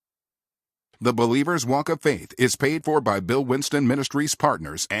The Believer's Walk of Faith is paid for by Bill Winston Ministries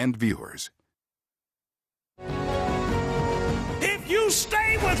partners and viewers. If you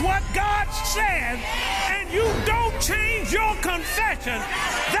stay with what God said and you don't change your confession,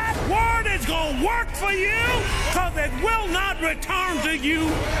 that word is going to work for you because it will not return to you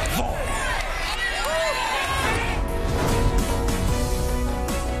void.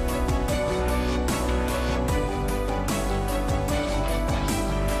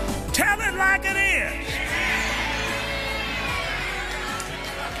 Tell it like it is.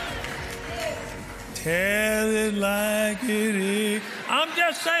 Tell it like it is. I'm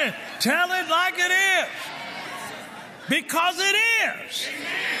just saying, tell it like it is. Because it is.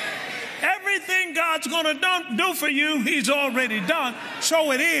 Everything God's going to do for you, He's already done.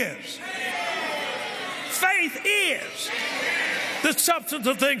 So it is. Faith is the substance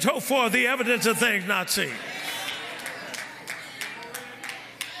of things hoped for, the evidence of things not seen.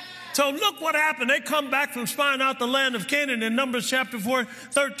 So look what happened. They come back from spying out the land of Canaan in Numbers chapter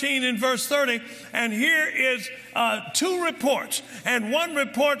 13 and verse 30. And here is two reports. And one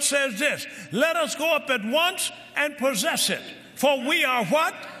report says this: let us go up at once and possess it, for we are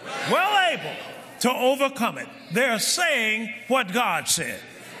what? Well able to overcome it. They're saying what God said.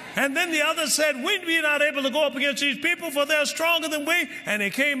 And then the other said, we be not able to go up against these people, for they're stronger than we. And they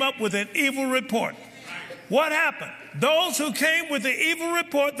came up with an evil report. What happened? Those who came with the evil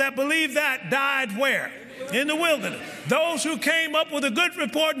report that believed that died where? In the wilderness. Those who came up with a good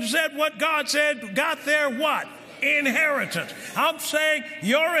report and said what God said got their what? Inheritance. I'm saying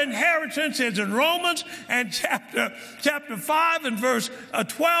your inheritance is in Romans and chapter 5 and verse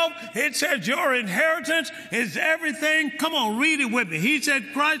 12. It says your inheritance is everything. Come on, read it with me. He said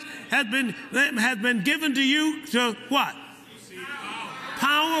Christ has been given to you to what?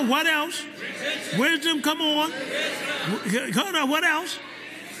 Power. What else? Wisdom. Come on. Hold on. What else?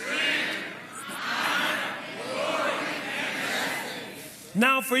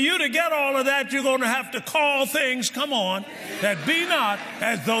 Now, for you to get all of that, you're going to have to call things, come on, that be not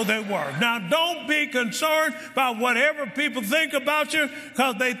as though they were. Now, don't be concerned about whatever people think about you,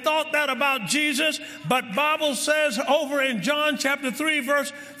 because they thought that about Jesus. But Bible says over in John chapter 3,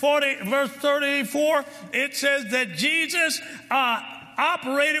 verse 34, it says that Jesus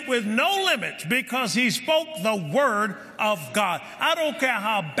operated with no limits because he spoke the word of God. I don't care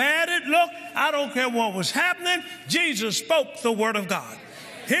how bad it looked. I don't care what was happening. Jesus spoke the word of God.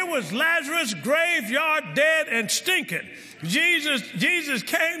 Here was Lazarus, graveyard, dead and stinking. Jesus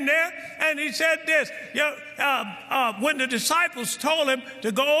came there and he said this. When the disciples told him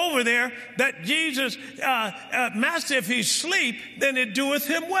to go over there, that Jesus, Master, if he sleep, then it doeth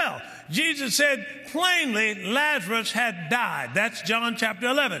him well. Jesus said plainly Lazarus had died. That's John chapter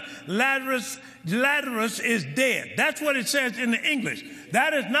 11. Lazarus is dead. That's what it says in the English.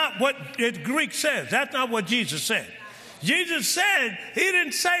 That is not what the Greek says. That's not what Jesus said. Jesus said, he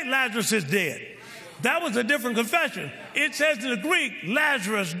didn't say Lazarus is dead. That was a different confession. It says in the Greek,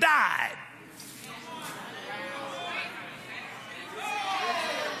 Lazarus died.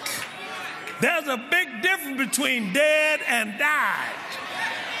 There's a big difference between dead and died.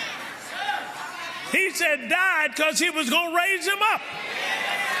 He said died because he was going to raise him up.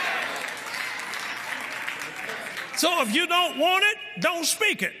 So if you don't want it, don't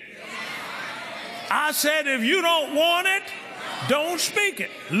speak it. I said if you don't want it, don't speak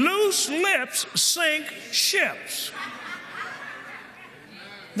it. Loose lips sink ships.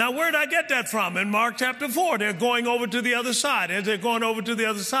 Now, where did I get that from? In Mark chapter 4, they're going over to the other side. As they're going over to the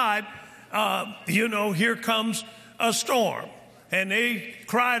other side, here comes a storm. And they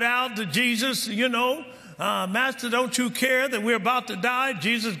cried out to Jesus, Master, don't you care that we're about to die?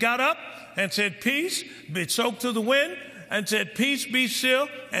 Jesus got up and said, peace, be soaked to the wind, and said, peace, be still.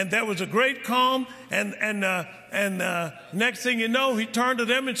 And there was a great calm. And next thing you know, he turned to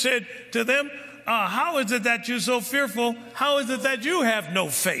them and said to them, how is it that you're so fearful? How is it that you have no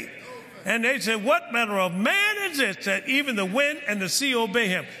faith? And they said, what manner of man is this that even the wind and the sea obey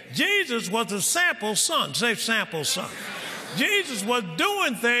him? Jesus was a sample son. Say sample son. Jesus was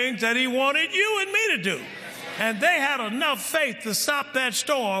doing things that he wanted you and me to do. And they had enough faith to stop that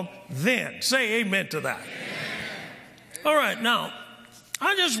storm then. Say amen to that. All right, now,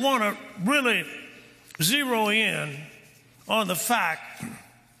 I just want to really zero in on the fact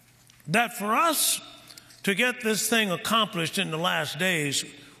that for us to get this thing accomplished in the last days,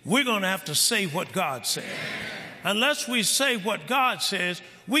 we're going to have to say what God said. Unless we say what God says,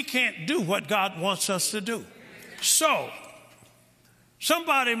 we can't do what God wants us to do. So,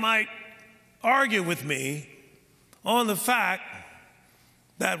 somebody might argue with me on the fact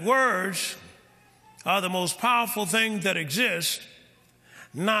that words are the most powerful thing that exists,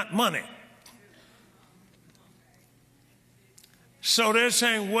 not money. So they're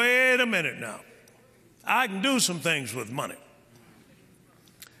saying, wait a minute now. I can do some things with money.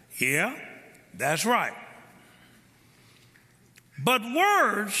 Yeah, that's right. But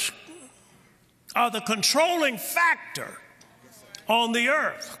words are the controlling factor on the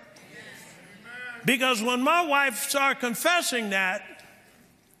earth. Because when my wife started confessing that,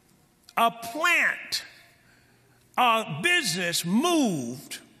 a plant, a business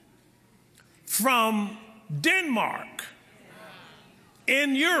moved from Denmark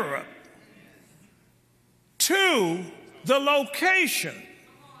in Europe to the location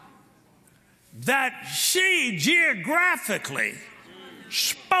that she geographically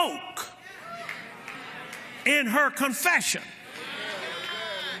spoke in her confession.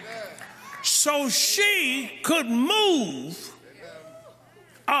 So she could move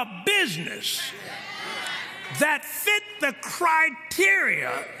a business that fit the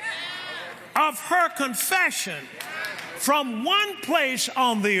criteria of her confession from one place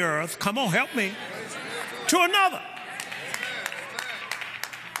on the earth, come on, help me, to another.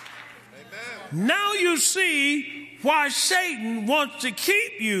 Now you see why Satan wants to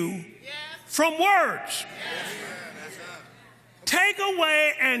keep you from words. Take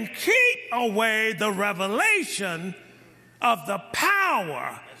away and keep away the revelation of the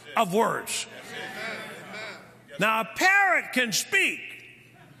power of words. Now, a parrot can speak,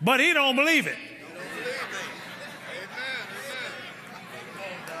 but he don't believe it.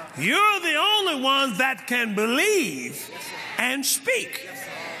 You're the only ones that can believe and speak.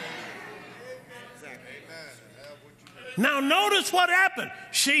 Now, notice what happened.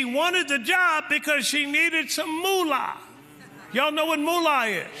 She wanted the job because she needed some moolah. Y'all know what moolah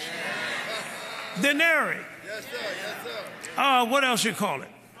is? Denari. What else you call it?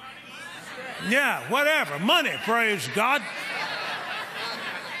 Yeah, whatever. Money, praise God.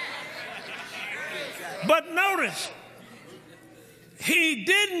 But notice, he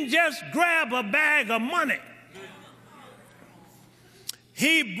didn't just grab a bag of money.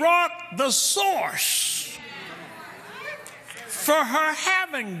 He brought the source for her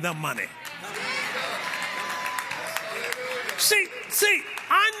having the money. See,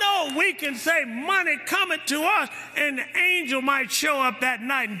 I know we can say money coming to us and the angel might show up that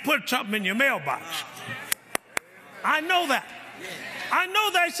night and put something in your mailbox. I know that. I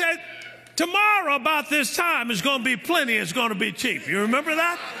know they said tomorrow about this time is going to be plenty, it's going to be cheap. You remember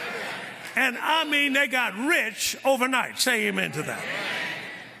that? And I mean, they got rich overnight. Say amen to that.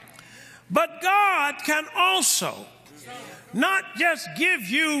 But God can also not just give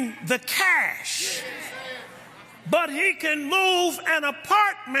you the cash, but he can move an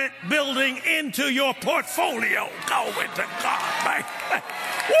apartment building into your portfolio. Glory to God, man.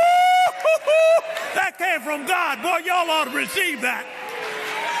 That came from God. Boy, y'all ought to receive that.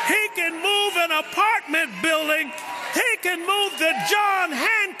 He can move an apartment building. He can move the John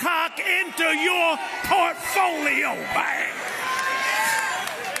Hancock into your portfolio, man.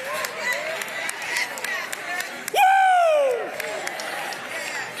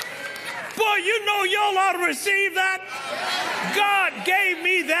 Boy, you know y'all ought to receive that. God gave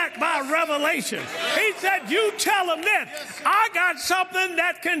me that by revelation. He said, you tell them this. I got something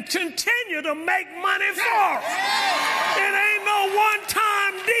that can continue to make money for them. It ain't no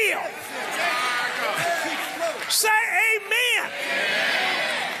one-time deal. Say amen.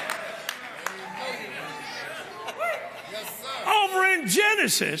 Over in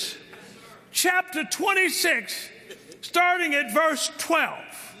Genesis, chapter 26, starting at verse 12.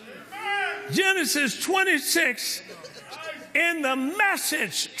 Genesis 26 in the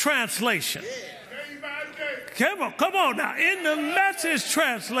Message translation. Come on now. In the Message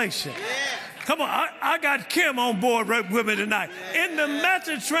translation. Come on, I got Kim on board right with me tonight. In the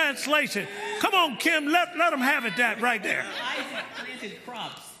Message translation. Come on, Kim, let them have it that right there. Isaac planted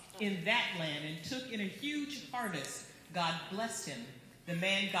crops in that land and took in a huge harvest. God blessed him. The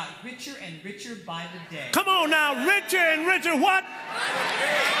man got richer and richer by the day. Come on now, richer and richer what?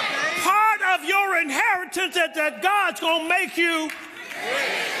 Part of your inheritance is that God's going to make you.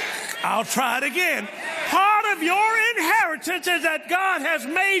 I'll try it again. Part of your inheritance is that God has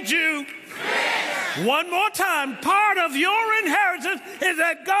made you. One more time. Part of your inheritance is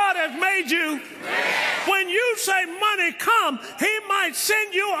that God has made you. When you say money come, he might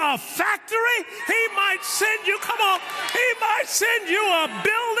send you a factory. He might send you, come on, he might send you a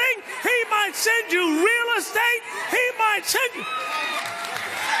building. He might send you real estate. He might send you.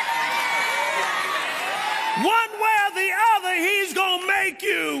 One way or the other, he's going to make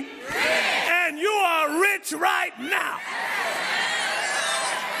you. And you are rich right now.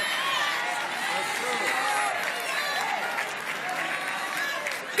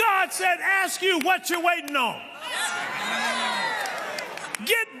 God said, ask you what you're waiting on.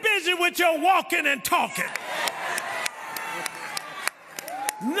 busy with your walking and talking.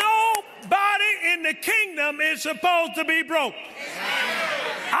 Nobody in the kingdom is supposed to be broke.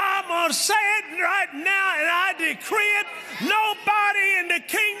 I'm going to say it right now, and I decree it. Nobody in the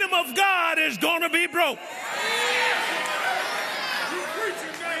kingdom of God is going to be broke.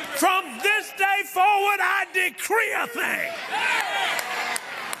 From this day forward, I decree a thing.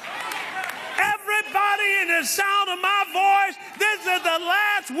 Everybody in the sound of my voice, this is the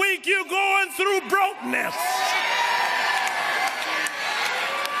last week you're going through brokenness.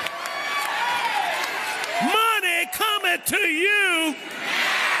 Money coming to you.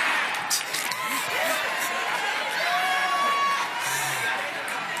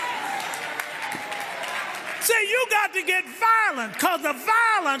 See, you got to get violent, because the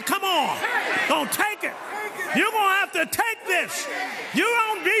violent, come on, don't take it. You're going to have to take this. You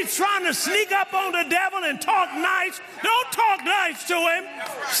don't be trying to sneak up on the devil and talk nice. Don't talk nice to him.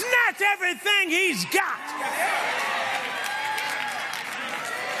 Snatch everything he's got.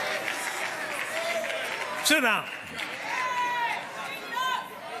 Sit down.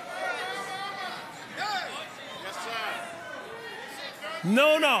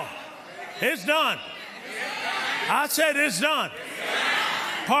 No. It's done. I said it's done.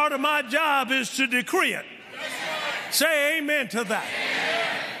 Part of my job is to decree it. Say amen to that.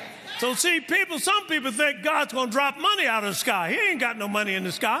 So see, some people think God's going to drop money out of the sky. He ain't got no money in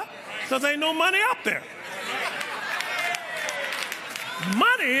the sky, because there ain't no money up there.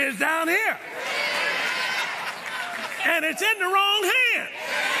 Money is down here. And it's in the wrong hand.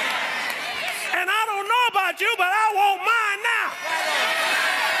 And I don't know about you, but I want mine now.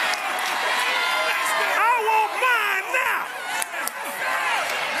 I want mine now.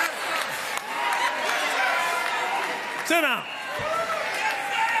 Sit down.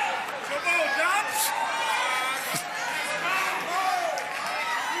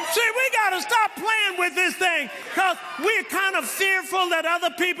 See, we got to stop playing with this thing, because we're kind of fearful that other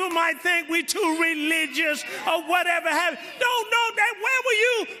people might think we're too religious or whatever. No,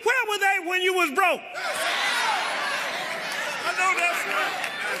 where were they when you was broke? I know that's right.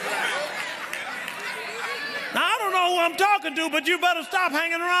 Now, I don't know who I'm talking to, but you better stop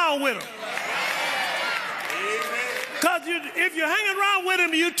hanging around with them. Because if you're hanging around with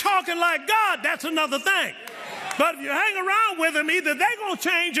them, you're talking like God, that's another thing. But if you hang around with them, either they're going to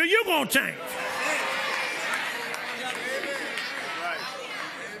change or you're going to change.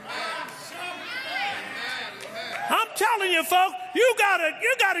 I'm telling you, folks, you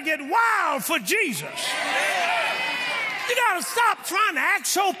gotta get wild for Jesus. You gotta stop trying to act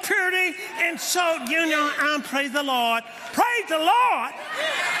so purity and so, praise the Lord. Praise the Lord.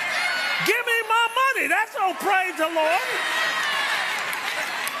 Give me my money. That's no praise the Lord.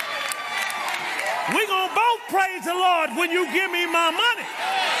 We're going to both praise the Lord when you give me my money.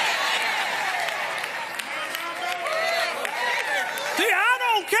 See, I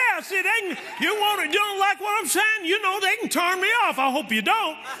don't care. See, you don't like what I'm saying? They can turn me off. I hope you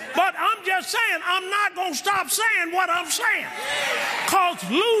don't. But I'm just saying, I'm not going to stop saying what I'm saying. Because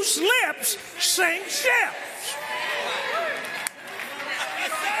loose lips sink ships.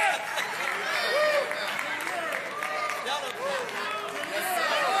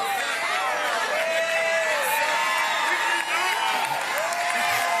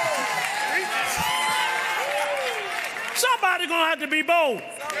 Somebody's going to have to be bold.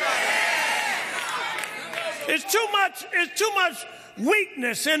 It's too much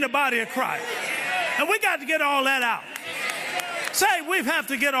weakness in the body of Christ. And we got to get all that out. Say, we have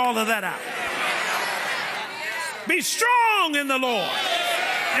to get all of that out. Be strong in the Lord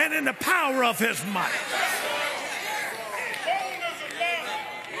and in the power of his might.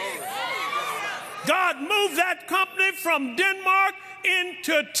 God moved that company from Denmark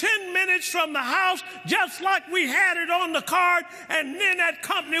into 10 minutes from the house, just like we had it on the card, and then that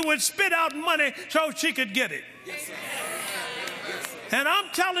company would spit out money so she could get it. Yes, sir. Yes, sir. And I'm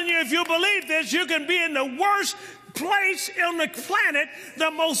telling you, if you believe this, you can be in the worst place on the planet,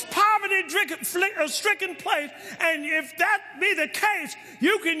 the most poverty-stricken place, and if that be the case,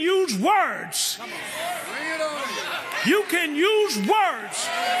 you can use words. You can use words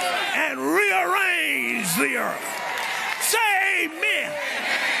and rearrange the earth. Say amen.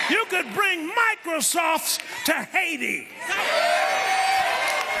 You could bring Microsofts to Haiti.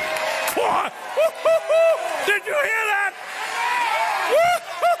 Did you hear that?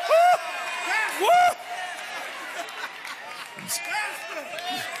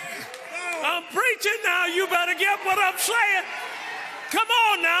 I'm preaching now. You better get what I'm saying. Come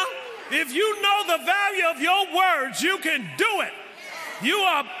on now. If you know the value of your words, you can do it. You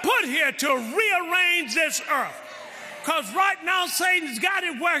are put here to rearrange this earth. Because right now Satan's got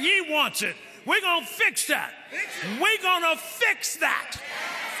it where he wants it. We're going to fix that. We're going to fix that.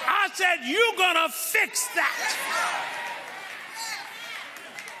 I said, you're going to fix that.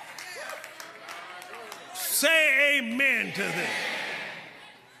 Say amen to this.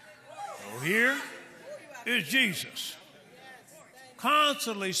 So here is Jesus,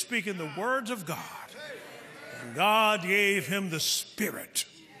 constantly speaking the words of God. And God gave him the Spirit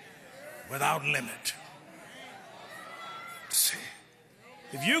without limit. See,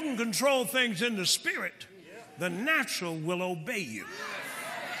 if you can control things in the Spirit, the natural will obey you.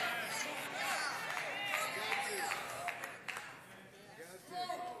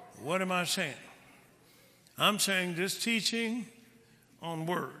 What am I saying? I'm saying this teaching on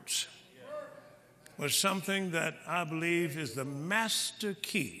words was something that I believe is the master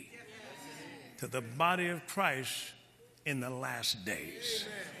key to the body of Christ in the last days.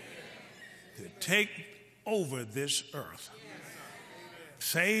 To take over this earth.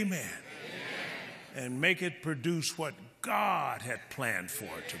 Say amen. And make it produce what God had planned for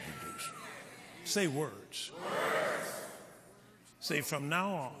it to produce. Say words. Say from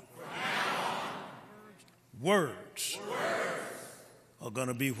now on. Words are going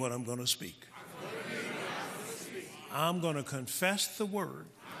to be what I'm going to speak. I'm going to confess the word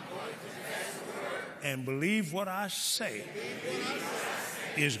and believe what I say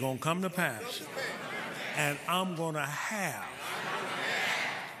is going to come to pass. And I'm going to have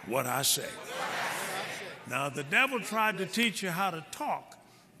what I say. Now, the devil tried to teach you how to talk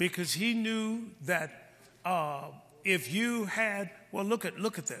because he knew that if you had, well, look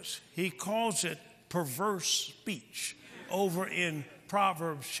at this. He calls it perverse speech over in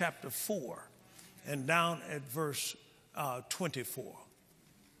Proverbs chapter 4 and down at verse 24.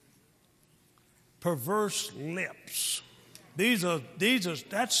 Perverse lips. These are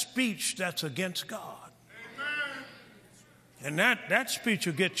that speech that's against God. And that speech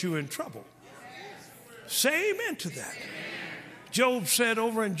will get you in trouble. Say amen to that. Job said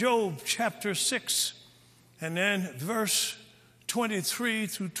over in Job chapter 6 and then verse 23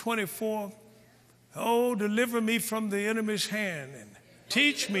 through 24, oh, deliver me from the enemy's hand and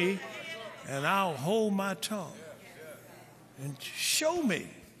teach me, and I'll hold my tongue. And show me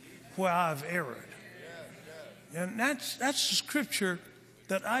where I've erred. And that's the scripture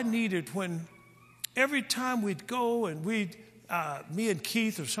that I needed when every time we'd go and me and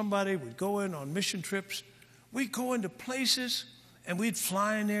Keith or somebody would go in on mission trips, we'd go into places and we'd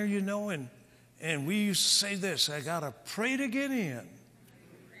fly in there, and we used to say this, I got to pray to get in.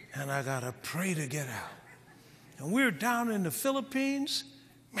 And I got to pray to get out. And we were down in the Philippines.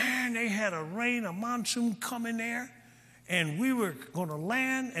 Man, they had a monsoon coming there. And we were going to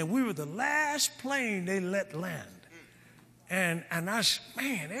land, and we were the last plane they let land. And I said,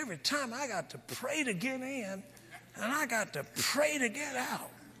 man, every time I got to pray to get in, and I got to pray to get out.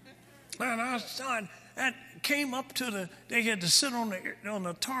 And I started, that came up to they had to sit on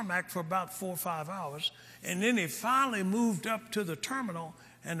the tarmac for about 4 or 5 hours. And then they finally moved up to the terminal,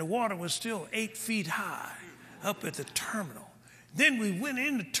 and the water was still 8 feet high up at the terminal. Then we went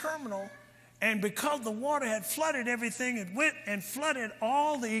in the terminal, and because the water had flooded everything, it went and flooded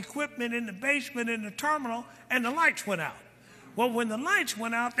all the equipment in the basement in the terminal, and the lights went out. Well, when the lights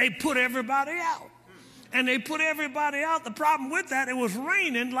went out, they put everybody out. And they put everybody out. The problem with that, it was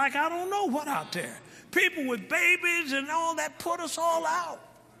raining like I don't know what out there. People with babies and all that put us all out.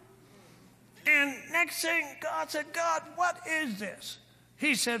 And next thing, God said, God, what is this?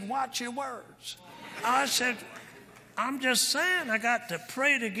 He said, watch your words. I said, I'm just saying I got to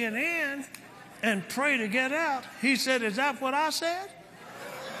pray to get in and pray to get out. He said, is that what I said?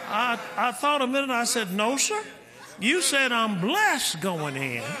 I thought a minute. I said, no, sir. You said I'm blessed going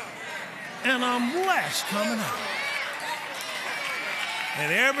in and I'm blessed coming out.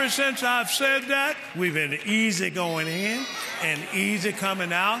 And ever since I've said that, we've been easy going in and easy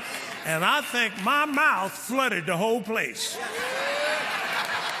coming out. And I think my mouth flooded the whole place.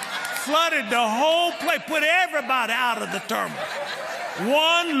 Flooded the whole place. Put everybody out of the terminal.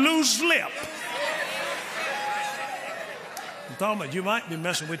 One loose lip. I'm talking about you might be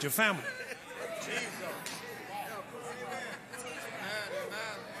messing with your family.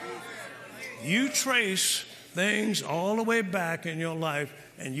 You trace things all the way back in your life,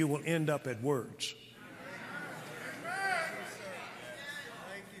 and you will end up at words.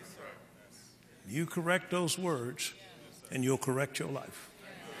 You correct those words, and you'll correct your life.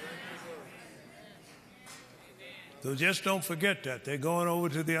 So just don't forget that. They're going over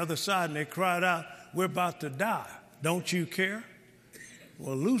to the other side, and they cried out, we're about to die. Don't you care?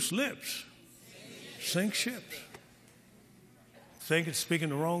 Well, loose lips sink ships. Speaking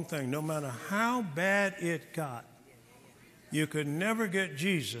the wrong thing, no matter how bad it got, You could never get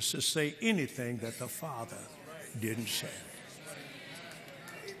Jesus to say anything that the Father didn't say.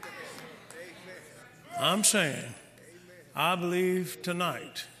 I'm saying, I believe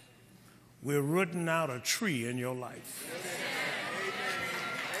tonight we're rooting out a tree in your life.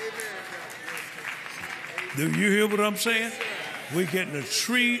 Do you hear what I'm saying? We're getting a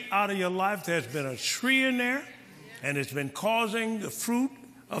tree out of your life. There's been a tree in there, and it's been causing the fruit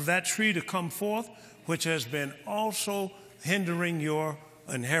of that tree to come forth, which has been also hindering your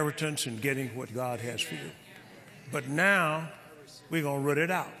inheritance and getting what God has for you. But now we're going to root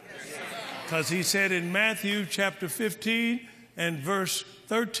it out. Because he said in Matthew chapter 15 and verse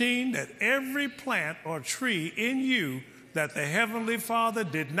 13 that every plant or tree in you that the Heavenly Father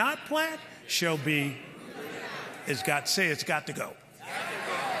did not plant shall be, it's got to go.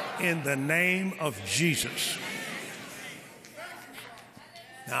 In the name of Jesus.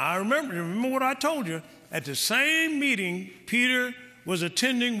 Now I remember what I told you. At the same meeting Peter was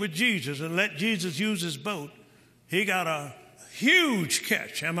attending with Jesus and let Jesus use his boat, he got a huge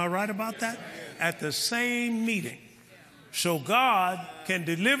catch. Am I right about that? At the same meeting. So God can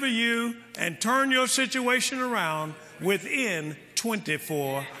deliver you and turn your situation around within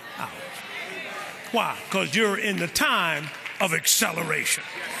 24 hours. Why? Because you're in the time of acceleration.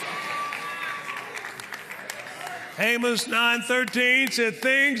 Amos 9:13 said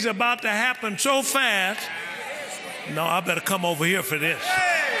things about to happen so fast. No, I better come over here for this.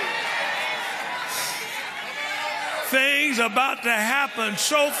 Things about to happen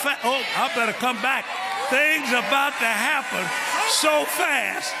so fast. Oh, I better come back. Things about to happen so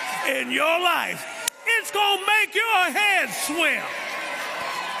fast in your life, it's going to make your head swim.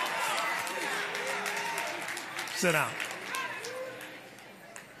 Sit down.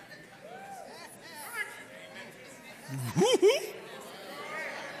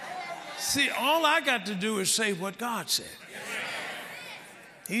 See, all I got to do is say what God said.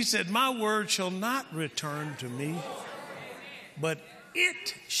 He said, my word shall not return to me, but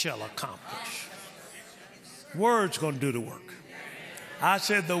it shall accomplish. Word's going to do the work. I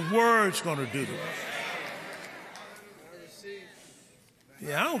said the word's going to do the work.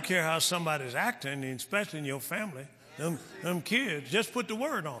 Yeah, I don't care how somebody's acting, especially in your family. Them kids, just put the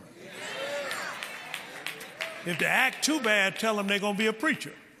word on it. If they act too bad, tell them they're going to be a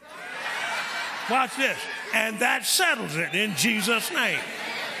preacher. Watch this. And that settles it in Jesus' name.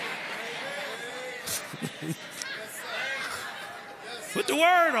 Put the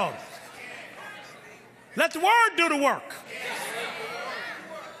word on it. Let the word do the work.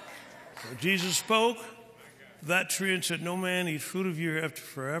 So Jesus spoke to that tree and said, no man eat fruit of you after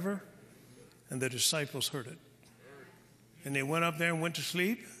forever. And the disciples heard it. And they went up there and went to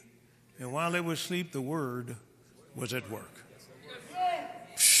sleep. And while they were asleep, the word was at work.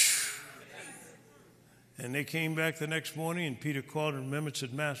 And they came back the next morning, and Peter called and remembered,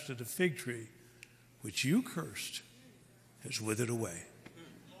 said, Master, the fig tree, which you cursed, has withered away.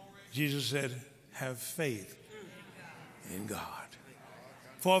 Jesus said, have faith in God.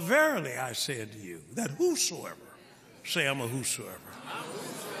 For verily I say unto you, that whosoever, say I'm a whosoever,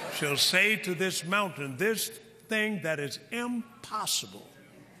 shall say to this mountain, this thing that is impossible,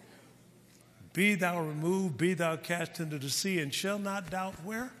 be thou removed, be thou cast into the sea, and shall not doubt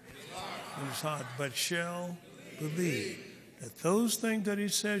where? In his heart, but shall believe that those things that he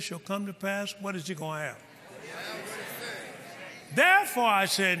says shall come to pass. What is he going to have? Therefore I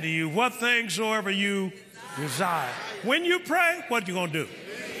say unto you, what things soever you desire. When you pray, what are you going to do?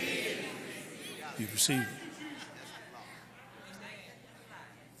 You receive it.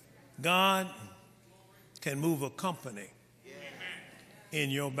 God can move a company in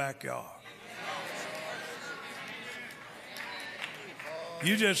your backyard.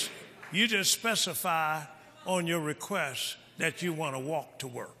 You just specify on your request that you want to walk to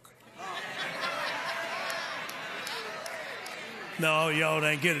work. No, y'all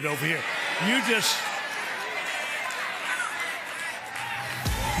didn't get it over here. You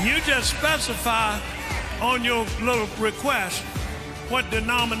just specify on your little request what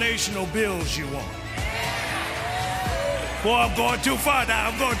denominational bills you want. Boy, I'm going too far now.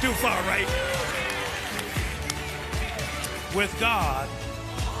 I'm going too far, right? With God,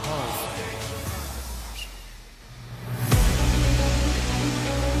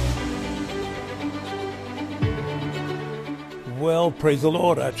 Well, praise the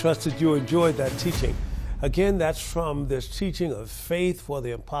Lord. I trust that you enjoyed that teaching. Again, that's from this teaching of faith for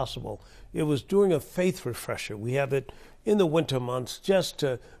the impossible. It was during a faith refresher. We have it in the winter months just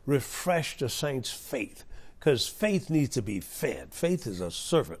to refresh the saints' faith, because faith needs to be fed. Faith is a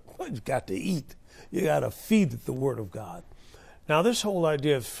servant. You've got to eat. You got to feed the Word of God. Now, this whole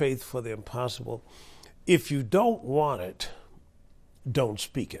idea of faith for the impossible, if you don't want it, don't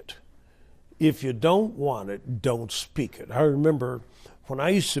speak it. If you don't want it, don't speak it. I remember when I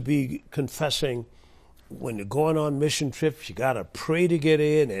used to be confessing, when you're going on mission trips, you got to pray to get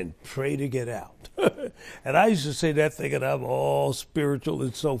in and pray to get out. And I used to say that thinking I'm all spiritual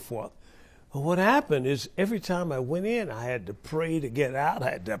and so forth. But what happened is every time I went in, I had to pray to get out.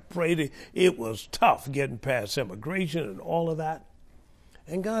 I had to pray to, it was tough getting past immigration and all of that.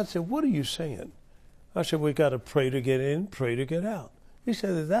 And God said, what are you saying? I said, we got to pray to get in, pray to get out. He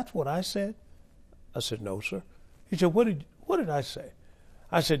said, that's what I said? I said, no, sir. He said, what did I say?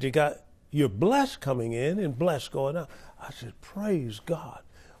 I said, you're blessed coming in and blessed going out. I said, praise God.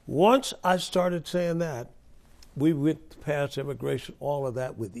 Once I started saying that, we went past immigration, all of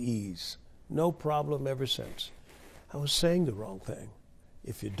that with ease. No problem ever since. I was saying the wrong thing.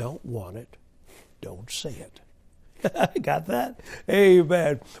 If you don't want it, don't say it. Got that?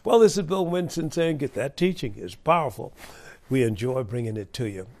 Amen. Well, this is Bill Winston saying, get that teaching. It's powerful. We enjoy bringing it to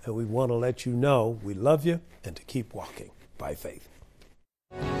you. And we want to let you know we love you and to keep walking by faith.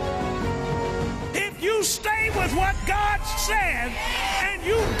 If you stay with what God said and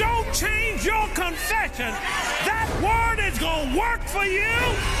you don't change your confession, that word is going to work for you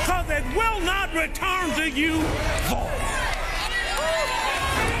because it will not return to you void.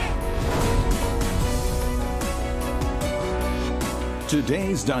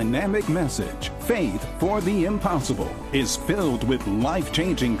 Today's dynamic message, Faith for the Impossible, is filled with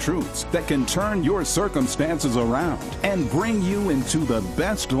life-changing truths that can turn your circumstances around and bring you into the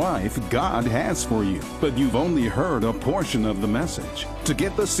best life God has for you. But you've only heard a portion of the message. To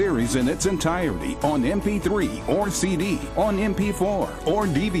get the series in its entirety on MP3 or CD, on MP4 or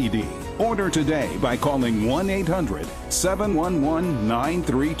DVD, order today by calling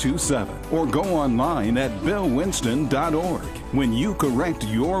 1-800-711-9327 or go online at billwinston.org. When you correct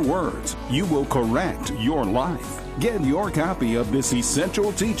your words, you will correct your life. Get your copy of this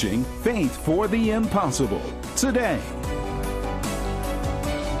essential teaching, Faith for the Impossible, today.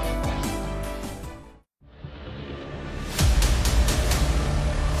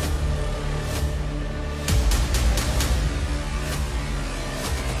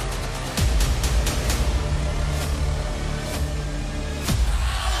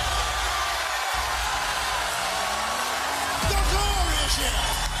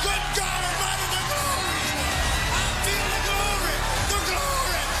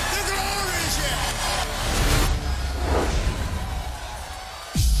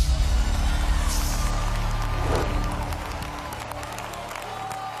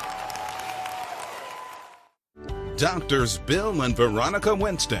 Doctors Bill and Veronica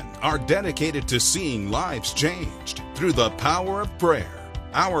Winston are dedicated to seeing lives changed through the power of prayer.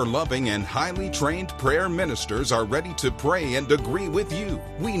 Our loving and highly trained prayer ministers are ready to pray and agree with you.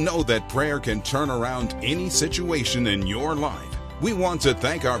 We know that prayer can turn around any situation in your life. We want to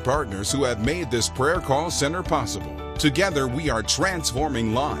thank our partners who have made this prayer call center possible. Together, we are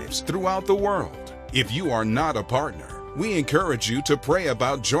transforming lives throughout the world. If you are not a partner, we encourage you to pray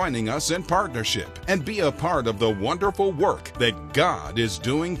about joining us in partnership and be a part of the wonderful work that God is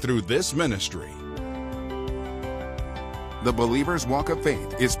doing through this ministry. The Believer's Walk of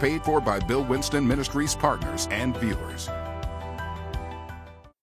Faith is paid for by Bill Winston Ministries partners and viewers.